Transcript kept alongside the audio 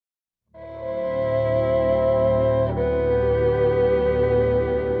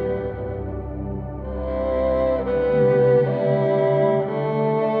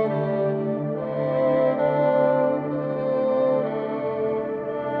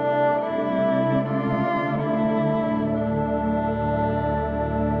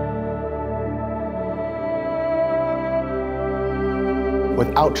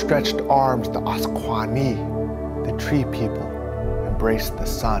With outstretched arms, the Asquani, the tree people, embrace the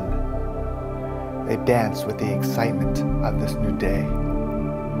sun. They dance with the excitement of this new day.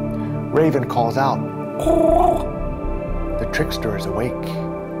 Raven calls out, the trickster is awake.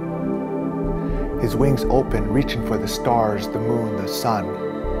 His wings open, reaching for the stars, the moon, the sun.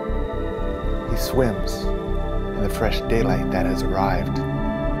 He swims in the fresh daylight that has arrived.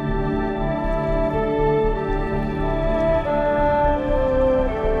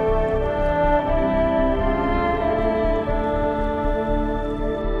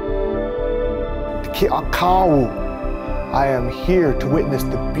 I am here to witness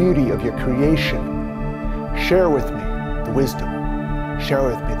the beauty of your creation. Share with me the wisdom. Share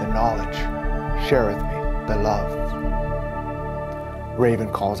with me the knowledge. Share with me the love. Raven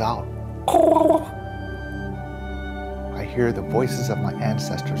calls out. I hear the voices of my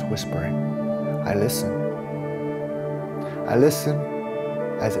ancestors whispering. I listen. I listen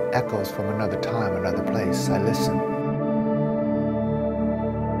as it echoes from another time, another place. I listen.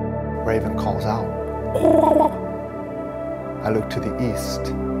 Raven calls out. I look to the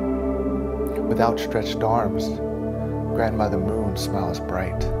east. With outstretched arms, Grandmother Moon smiles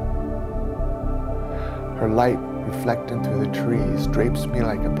bright. Her light reflecting through the trees drapes me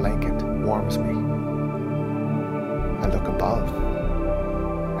like a blanket, warms me. I look above,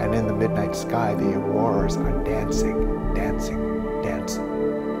 and in the midnight sky, the auroras are dancing, dancing, dancing.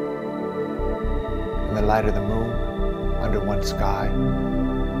 In the light of the moon, under one sky,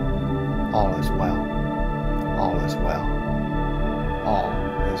 all is well. All is well. All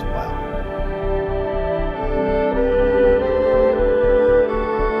is well.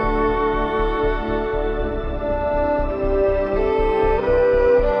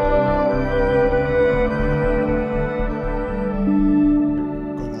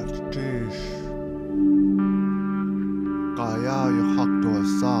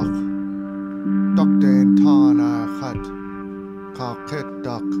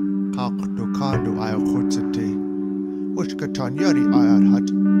 Yari ayar hat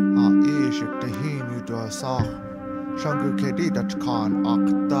a ishik tahin yudwa sach shangu kedi dat kan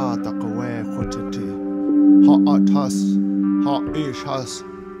akta takawe khutati ha athas ha ish has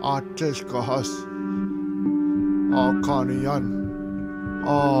atish kahas a kaniyan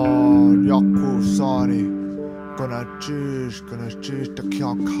a yakusani gonna jish the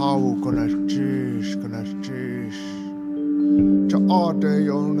kya kawu gonna jish cha ade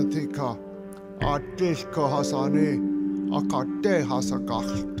yonatika atish kahasani Akate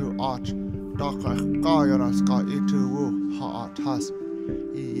hasakach to arch, dakach kayaras ka itu ha has,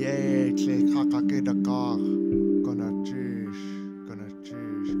 ye click hakakidakar, gonna jish.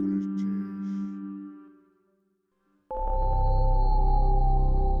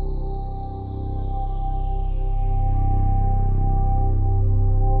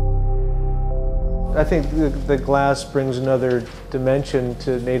 I think the glass brings another dimension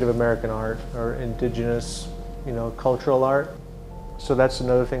to Native American art or indigenous, cultural art. So that's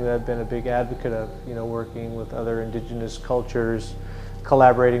another thing that I've been a big advocate of, working with other indigenous cultures,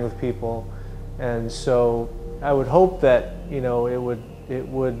 collaborating with people. And so I would hope that, it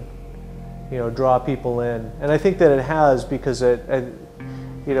would draw people in. And I think that it has, because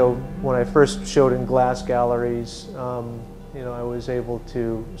when I first showed in glass galleries, I was able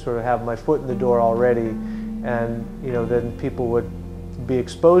to sort of have my foot in the door already, and then people would be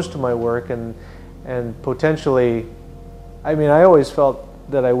exposed to my work and potentially, I always felt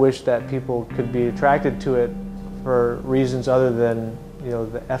that I wished that people could be attracted to it for reasons other than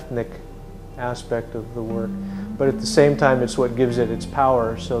the ethnic aspect of the work, but at the same time it's what gives it its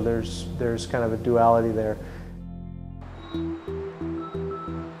power, so there's kind of a duality there.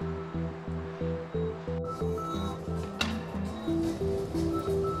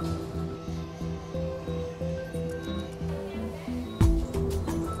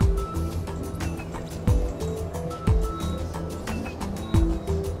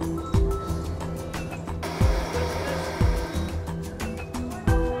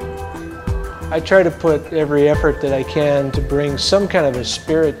 I try to put every effort that I can to bring some kind of a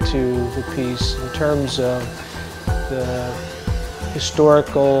spirit to the piece in terms of the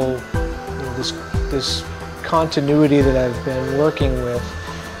historical, this continuity that I've been working with,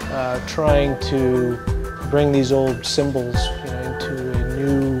 trying to bring these old symbols into a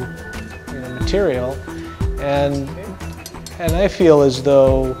new material, and I feel as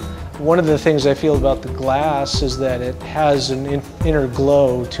though one of the things I feel about the glass is that it has an inner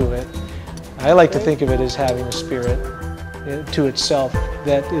glow to it. I like to think of it as having a spirit to itself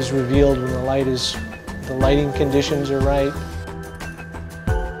that is revealed when the lighting conditions are right.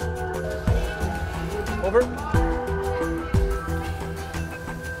 Over.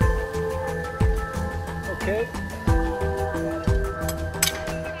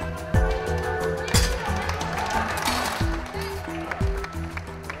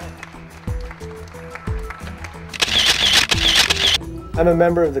 I'm a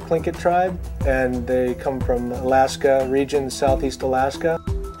member of the Tlingit tribe, and they come from Alaska region, southeast Alaska.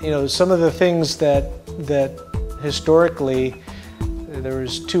 You know, some of the things that historically, there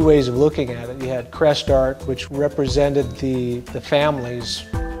was two ways of looking at it. You had crest art, which represented the families,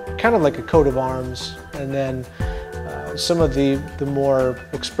 kind of like a coat of arms, and then some of the more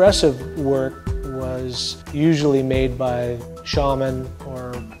expressive work was usually made by shaman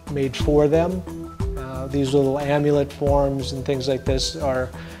or made for them. These little amulet forms and things like this are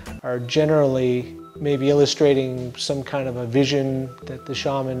generally maybe illustrating some kind of a vision that the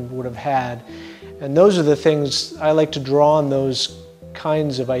shaman would have had. And those are the things I like to draw on, those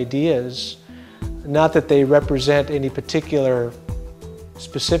kinds of ideas. Not that they represent any particular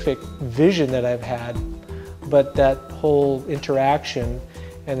specific vision that I've had, but that whole interaction,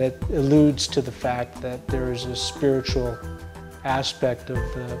 and it alludes to the fact that there is a spiritual aspect of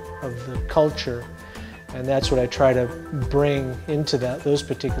the culture, and that's what I try to bring into those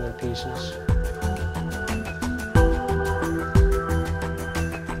particular pieces.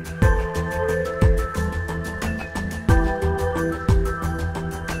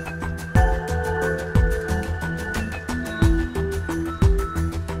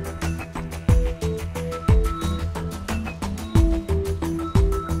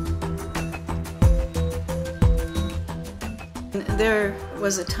 There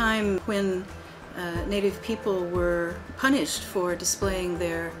was a time when Native people were punished for displaying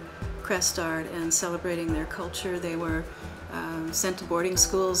their crest art and celebrating their culture. They were sent to boarding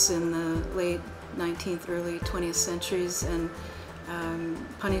schools in the late 19th, early 20th centuries and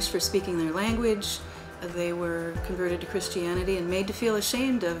punished for speaking their language. They were converted to Christianity and made to feel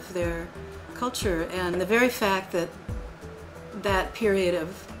ashamed of their culture. And the very fact that that period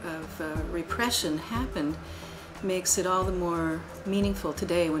of repression happened makes it all the more meaningful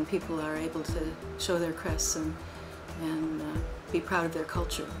today when people are able to show their crests and be proud of their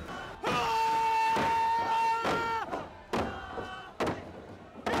culture.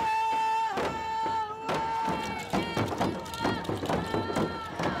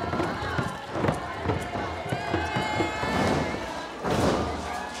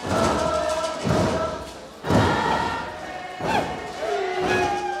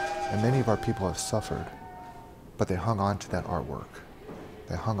 And many of our people have suffered, but they hung on to that artwork.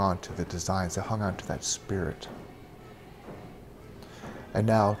 They hung on to the designs. They hung on to that spirit. And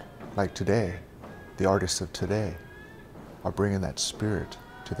now, like today, the artists of today are bringing that spirit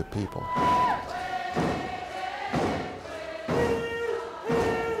to the people.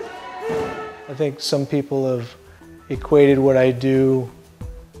 I think some people have equated what I do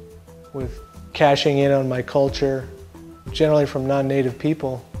with cashing in on my culture, generally from non-native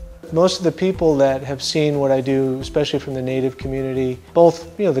people. Most of the people that have seen what I do, especially from the Native community,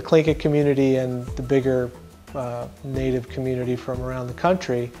 both the Tlingit community and the bigger Native community from around the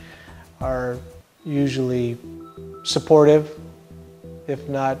country, are usually supportive, if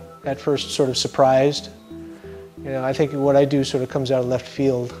not at first sort of surprised. I think what I do sort of comes out of left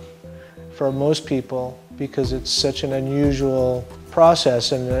field for most people because it's such an unusual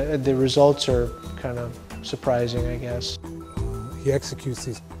process, and the results are kind of surprising, I guess. He executes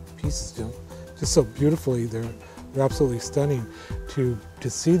these pieces just so beautifully. They're absolutely stunning. To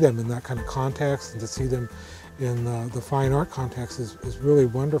see them in that kind of context and to see them in the fine art context is really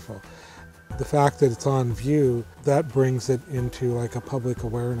wonderful. The fact that it's on view, that brings it into like a public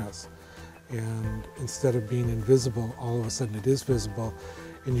awareness. And instead of being invisible, all of a sudden it is visible.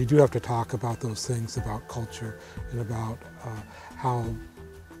 And you do have to talk about those things, about culture and about how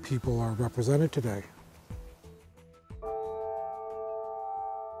people are represented today.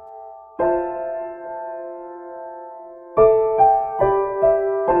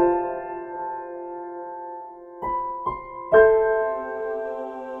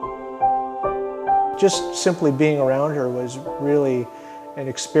 Just simply being around her was really an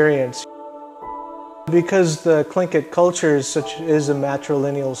experience. Because the Tlingit culture is a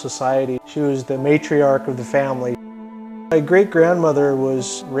matrilineal society, she was the matriarch of the family. My great-grandmother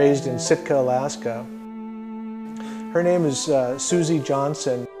was raised in Sitka, Alaska. Her name is Susie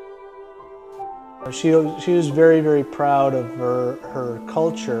Johnson. She was very, very proud of her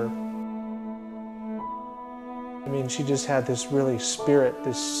culture. I mean, she just had this really spirit,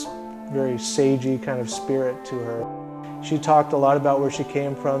 this very sagey kind of spirit to her. She talked a lot about where she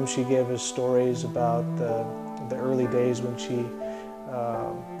came from. She gave us stories about the early days when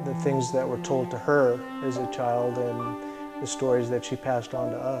the things that were told to her as a child and the stories that she passed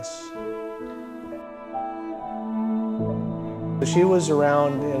on to us. She was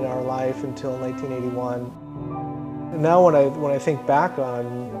around in our life until 1981. And now when I think back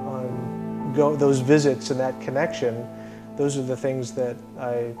on those visits and that connection, those are the things that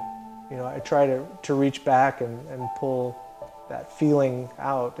I try to reach back and pull that feeling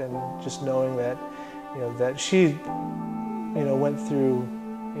out, and just knowing that, that she, went through,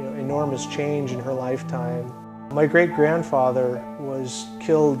 enormous change in her lifetime. My great-grandfather was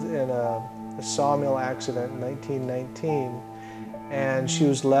killed in a sawmill accident in 1919, and she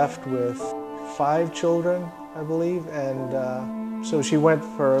was left with 5 children, I believe, and so she went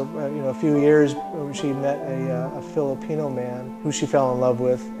for a few years. She met a Filipino man who she fell in love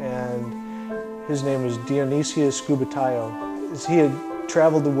with, and his name was Dionysius Gubatayo. He had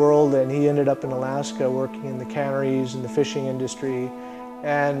traveled the world, and he ended up in Alaska working in the canneries and the fishing industry,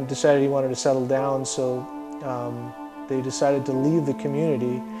 and decided he wanted to settle down. So they decided to leave the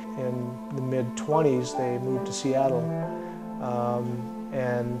community. In the mid-20s, they moved to Seattle.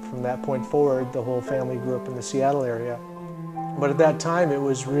 And from that point forward, the whole family grew up in the Seattle area. But at that time, it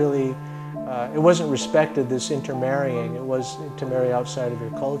was really, it wasn't respected, this intermarrying. It was to marry outside of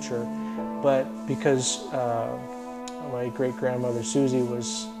your culture. But because my great-grandmother Susie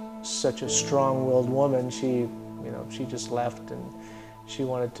was such a strong-willed woman, she just left, and she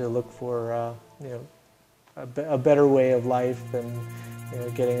wanted to look for, a better way of life and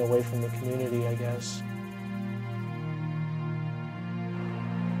getting away from the community, I guess.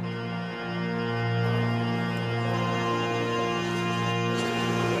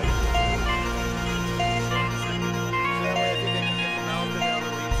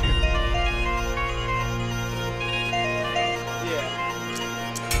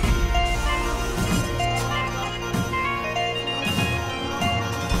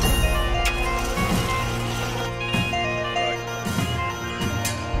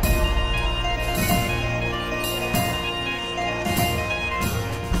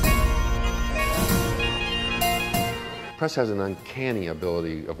 Press has an uncanny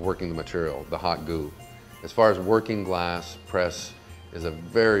ability of working the material, the hot goo. As far as working glass, Press is a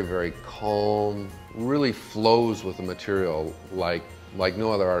very, very calm, really flows with the material like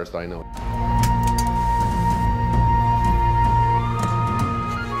no other artist I know.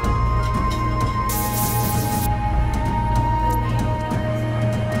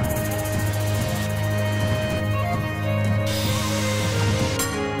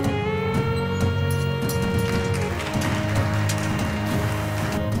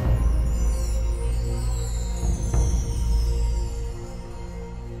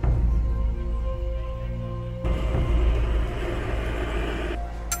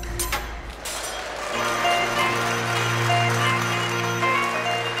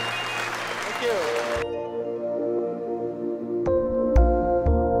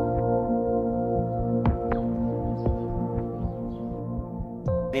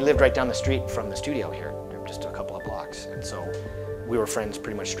 He lived right down the street from the studio here, just a couple of blocks, and so we were friends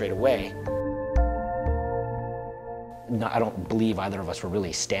pretty much straight away. No, I don't believe either of us were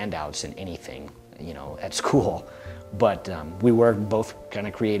really standouts in anything, at school, but we were both kind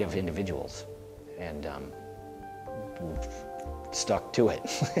of creative individuals, and we've stuck to it.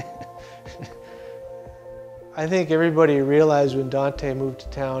 I think everybody realized when Dante moved to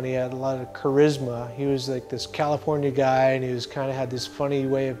town, he had a lot of charisma. He was like this California guy, and he was kind of had this funny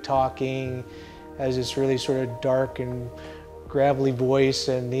way of talking, has this really sort of dark and gravelly voice,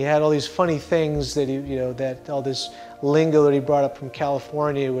 and he had all these funny things that that all this lingo that he brought up from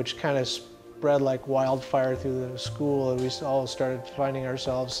California, which kind of spread like wildfire through the school, and we all started finding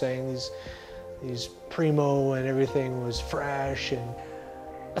ourselves saying these primo, and everything was fresh. And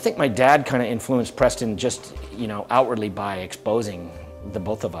I think my dad kind of influenced Preston just, outwardly by exposing the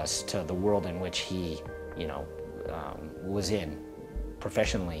both of us to the world in which he, was in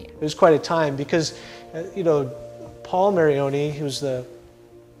professionally. It was quite a time because, Paul Marioni, he was the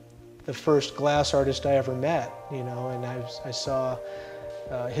first glass artist I ever met, and I saw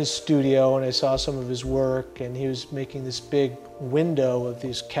his studio, and I saw some of his work, and he was making this big window of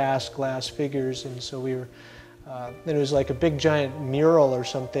these cast glass figures, and so we were. And it was like a big giant mural or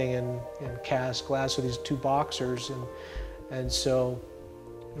something in cast glass with these 2 boxers, and so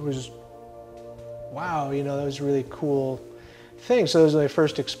it was, wow, that was a really cool thing. So that was my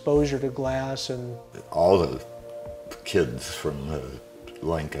first exposure to glass. And all the kids from the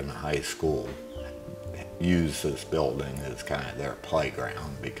Lincoln High School used this building as kind of their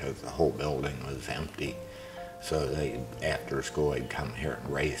playground because the whole building was empty. So after school, they'd come here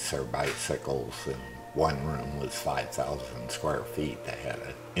and race their bicycles, and one room was 5,000 square feet that had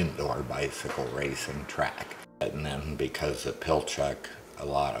an indoor bicycle racing track. And then because of Pilchuck, a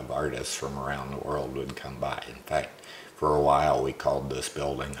lot of artists from around the world would come by. In fact, for a while we called this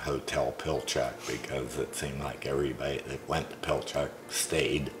building Hotel Pilchuck because it seemed like everybody that went to Pilchuck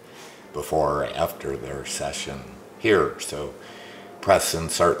stayed before or after their session here. So Preston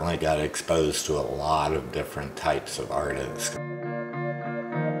certainly got exposed to a lot of different types of artists.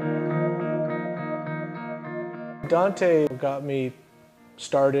 Dante got me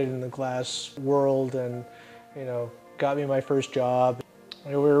started in the glass world and, got me my first job.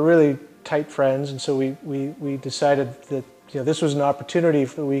 We were really tight friends, and so we decided that this was an opportunity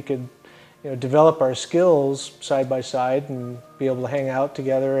that we could develop our skills side by side and be able to hang out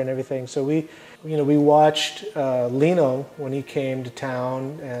together and everything. So we watched Lino when he came to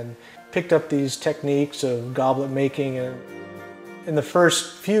town and picked up these techniques of goblet making. And in the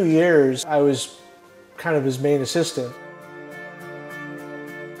first few years, I was kind of his main assistant.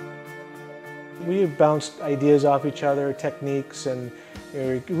 We bounced ideas off each other, techniques, and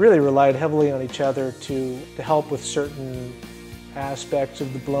we really relied heavily on each other to help with certain aspects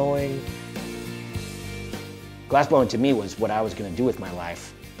of the blowing. Glass blowing to me was what I was going to do with my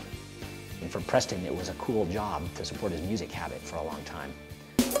life. And for Preston, it was a cool job to support his music habit for a long time.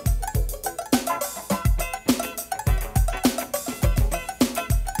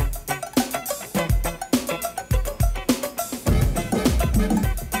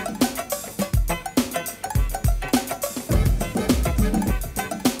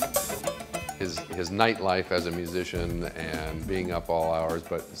 His nightlife as a musician and being up all hours,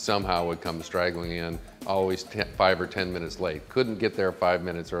 but somehow would come straggling in, always 5 or 10 minutes late. Couldn't get there 5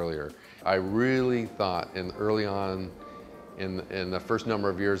 minutes earlier. I really thought early on in the first number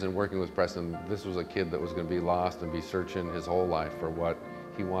of years in working with Preston, this was a kid that was going to be lost and be searching his whole life for what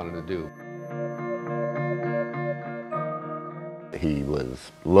he wanted to do. He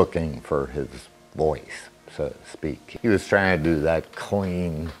was looking for his voice, so to speak. He was trying to do that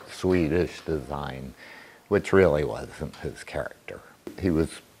clean Swedish design, which really wasn't his character. He was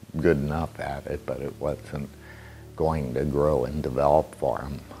good enough at it, but it wasn't going to grow and develop for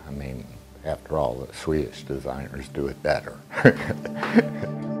him. I mean, after all, the Swedish designers do it better.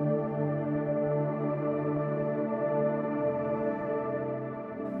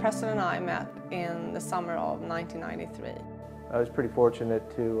 Preston and I met in the summer of 1993. I was pretty fortunate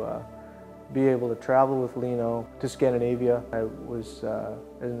to be able to travel with Lino to Scandinavia. I was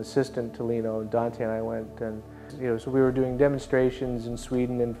an assistant to Lino. Dante and I went, and so we were doing demonstrations in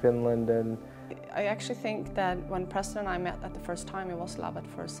Sweden and Finland. And I actually think that when Preston and I met at the first time, it was love at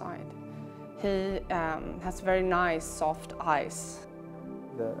first sight. He has very nice, soft eyes.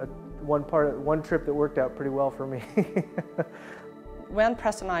 One trip that worked out pretty well for me. When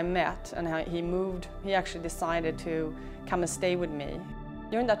Preston and I met and he moved, he actually decided to come and stay with me.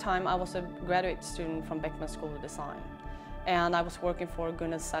 During that time, I was a graduate student from Beckman School of Design, and I was working for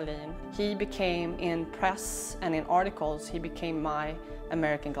Gunnar Salin. He became, in press and in articles, he became my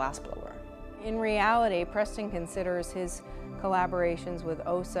American glassblower. In reality, Preston considers his collaborations with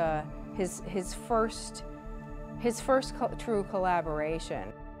Åsa his first true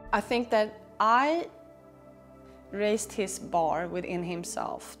collaboration. I think that I raised his bar within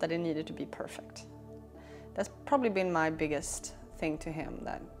himself, that it needed to be perfect. That's probably been my biggest thing to him,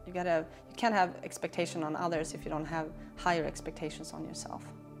 that you can't have expectation on others if you don't have higher expectations on yourself.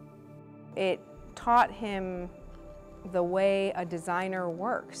 It taught him the way a designer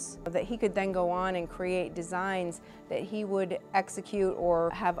works, that he could then go on and create designs that he would execute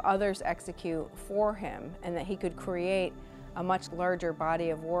or have others execute for him, and that he could create a much larger body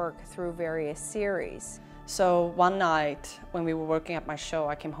of work through various series. So one night when we were working at my show,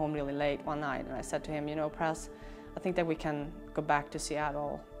 I came home really late one night and I said to him, Press, I think that we can go back to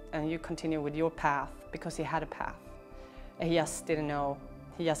Seattle and you continue with your path, because he had a path. And he just didn't know,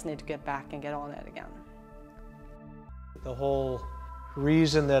 he just needed to get back and get on it again. The whole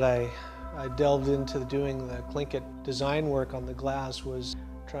reason that I delved into doing the Tlingit design work on the glass was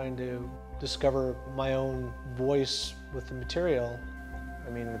trying to discover my own voice with the material.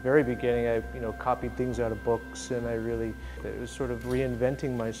 I mean, in the very beginning, I copied things out of books, and it was sort of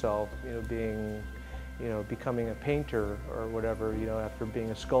reinventing myself, becoming a painter or whatever, after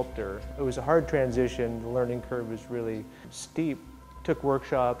being a sculptor. It was a hard transition. The learning curve was really steep. Took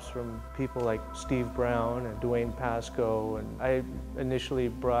workshops from people like Steve Brown and Dwayne Pascoe, and I initially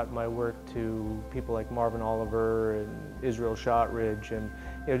brought my work to people like Marvin Oliver and Israel Shotridge, and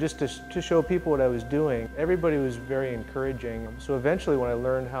just to show people what I was doing. Everybody was very encouraging. So eventually, when I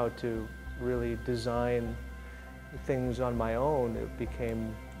learned how to really design things on my own, it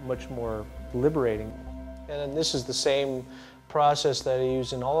became much more liberating. And then this is the same process that I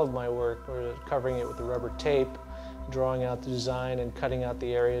use in all of my work, where covering it with the rubber tape, drawing out the design and cutting out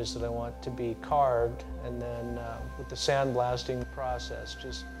the areas that I want to be carved, and then with the sandblasting process,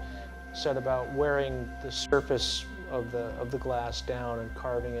 just set about wearing the surface of the glass down and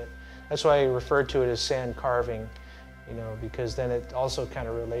carving it. That's why I refer to it as sand carving, you know, because then it also kind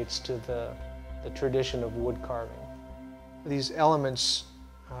of relates to the tradition of wood carving. These elements,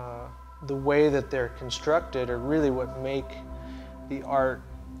 the way that they're constructed, are really what make the art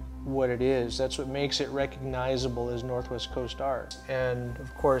what it is. That's what makes it recognizable as Northwest Coast art. And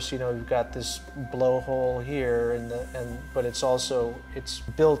of course, you know, you've got this blowhole here, but it's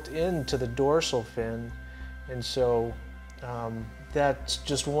built into the dorsal fin, and so that's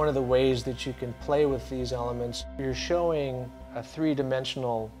just one of the ways that you can play with these elements. You're showing a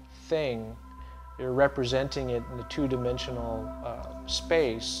three-dimensional thing. You're representing it in a two-dimensional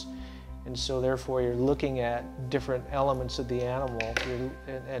space, and so therefore you're looking at different elements of the animal.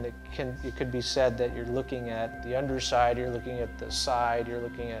 And it could be said that you're looking at the underside, you're looking at the side, you're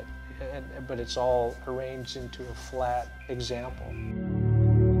looking at, but it's all arranged into a flat example.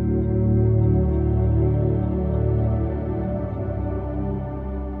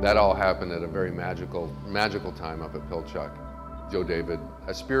 That all happened at a very magical time up at Pilchuck. Joe David,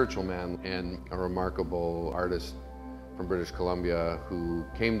 a spiritual man and a remarkable artist from British Columbia who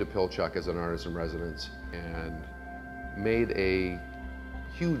came to Pilchuck as an artist in residence and made a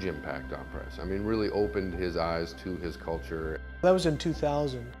huge impact on Press. I mean, really opened his eyes to his culture. That was in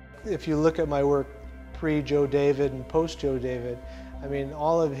 2000. If you look at my work pre-Joe David and post-Joe David, I mean,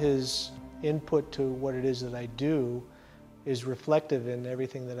 all of his input to what it is that I do is reflective in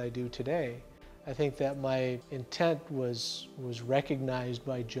everything that I do today. I think that my intent was recognized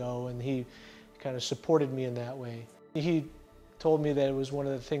by Joe, and he kind of supported me in that way. He told me that it was one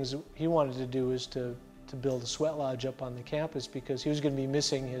of the things that he wanted to do is to build a sweat lodge up on the campus because he was going to be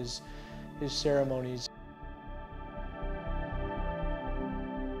missing his ceremonies.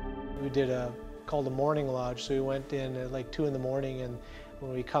 We did called a morning lodge, so we went in at like 2 in the morning, and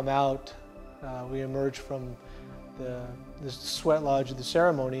when we come out, we emerge from the sweat lodge of the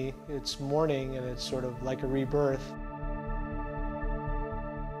ceremony. It's morning, and it's sort of like a rebirth.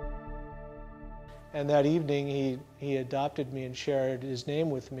 And that evening, he adopted me and shared his name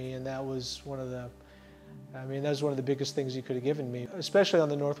with me, and that was one of the, I mean, that was one of the biggest things he could have given me. Especially on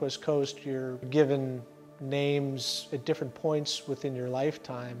the Northwest Coast, you're given names at different points within your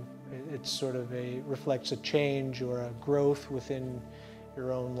lifetime. It's sort of reflects a change or a growth within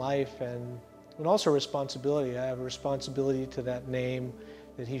your own life, and also responsibility. I have a responsibility to that name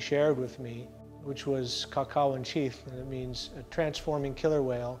that he shared with me, which was Kakawan Chief, and it means a transforming killer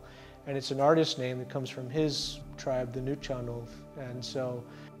whale. And it's an artist name that comes from his tribe, the Nuu-chah-nulth. And so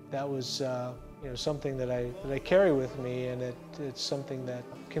that was you know, something that I carry with me, and it's something that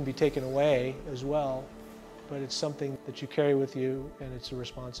can be taken away as well, but it's something that you carry with you, and it's a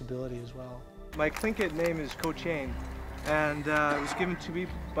responsibility as well. My Tlingit name is Kochain, and it was given to me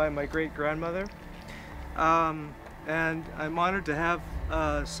by my great-grandmother. And I'm honored to have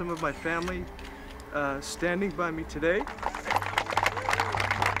some of my family standing by me today.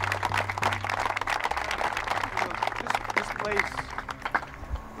 This place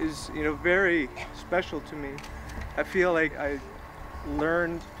is, you know, very special to me. I feel like I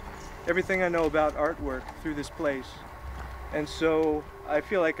learned everything I know about artwork through this place, and so I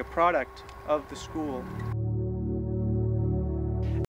feel like a product of the school.